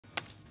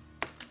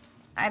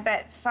I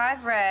bet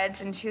 5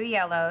 reds and 2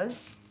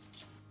 yellows,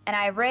 and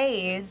I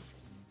raise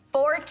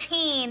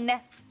 14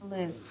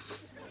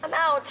 blues. I'm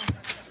out.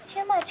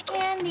 Too much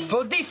candy.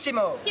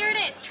 Fodissimo. Here it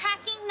is,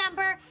 tracking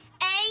number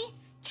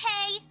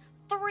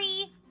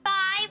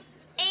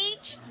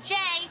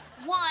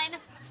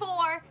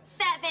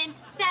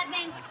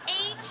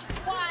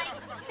AK355HJ1477HY7L4.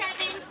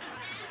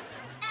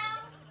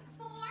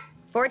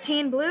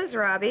 14 blues,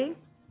 Robbie.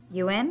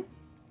 You in?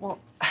 Well,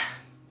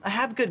 I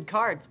have good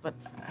cards, but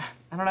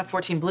I don't have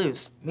 14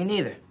 blues. Me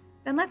neither.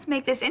 Then let's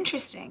make this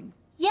interesting.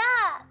 Yeah,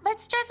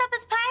 let's dress up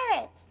as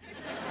pirates.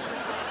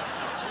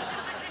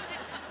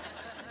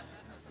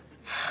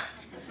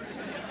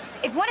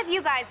 If one of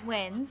you guys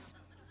wins,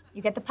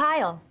 you get the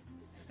pile.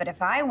 But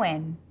if I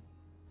win,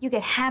 you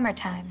get hammer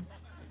time.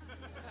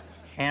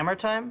 Hammer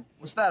time?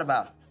 What's that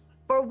about?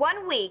 For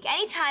 1 week,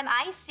 anytime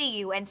I see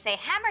you and say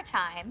hammer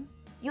time,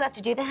 you have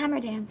to do the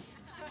hammer dance.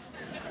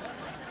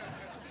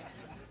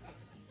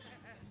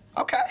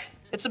 Okay,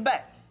 it's a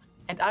bet.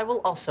 And I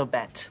will also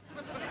bet.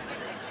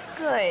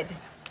 Good.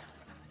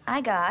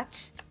 I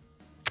got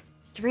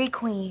 3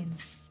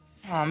 queens.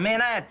 Oh,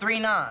 man, I had 3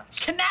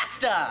 nines.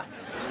 Canasta!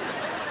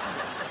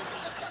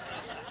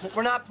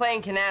 We're not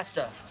playing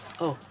canasta.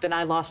 Oh, then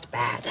I lost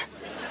bad.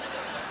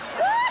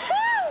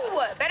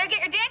 Woohoo! Better get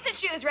your dancing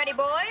shoes ready,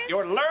 boys.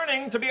 You're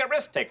learning to be a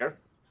risk taker,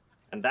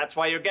 and that's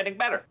why you're getting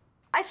better.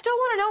 I still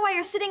want to know why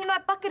you're sitting in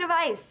that bucket of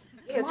ice.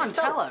 Come on,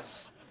 tell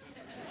us.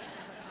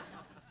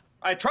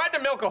 I tried to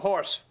milk a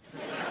horse.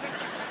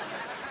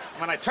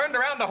 When I turned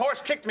around, the horse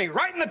kicked me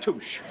right in the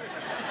touche.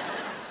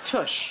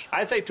 Tush.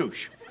 I say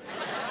touche.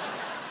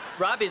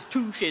 Robbie's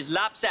touche is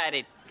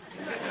lopsided.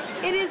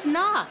 It is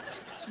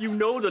not. You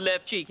know the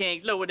left cheek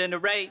hangs lower than the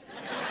right.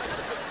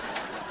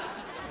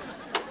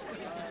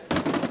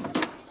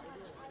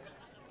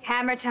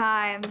 Hammer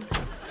time.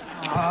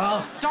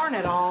 Oh, darn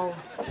it all.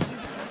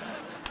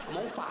 I'm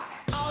on fire.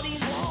 All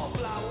these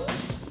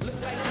wallflowers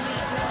look like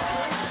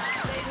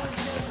sleepwalkers. They would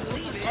just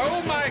leave it.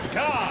 Oh, my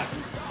God!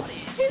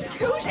 His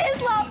touche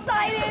is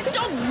lopsided.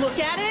 Don't look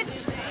at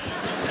it.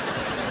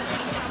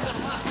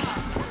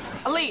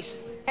 Elise.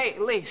 Hey,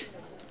 Elise.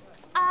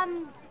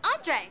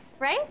 Andre,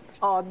 right?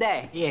 All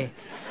day, yeah.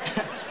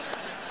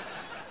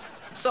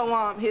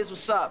 So, here's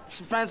what's up.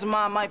 Some friends of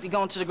mine might be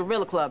going to the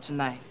Gorilla Club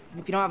tonight.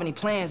 If you don't have any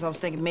plans, I was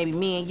thinking maybe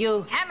me and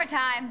you. Hammer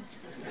time.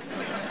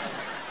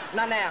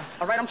 Not now,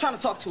 all right? I'm trying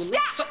to talk to Elise.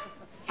 Stop!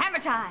 Hammer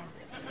time.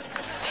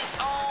 It's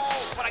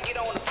on when I get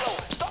on the floor.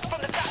 Start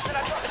from the top, then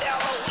I drop it down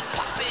low.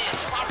 Pop in,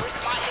 my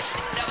wrist, my hips,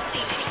 and never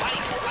seen anybody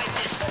do it like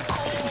this. So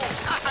cool.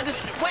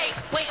 Wait,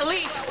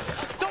 Elise.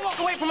 Don't walk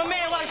away from a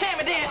man while he's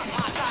hammer dancing.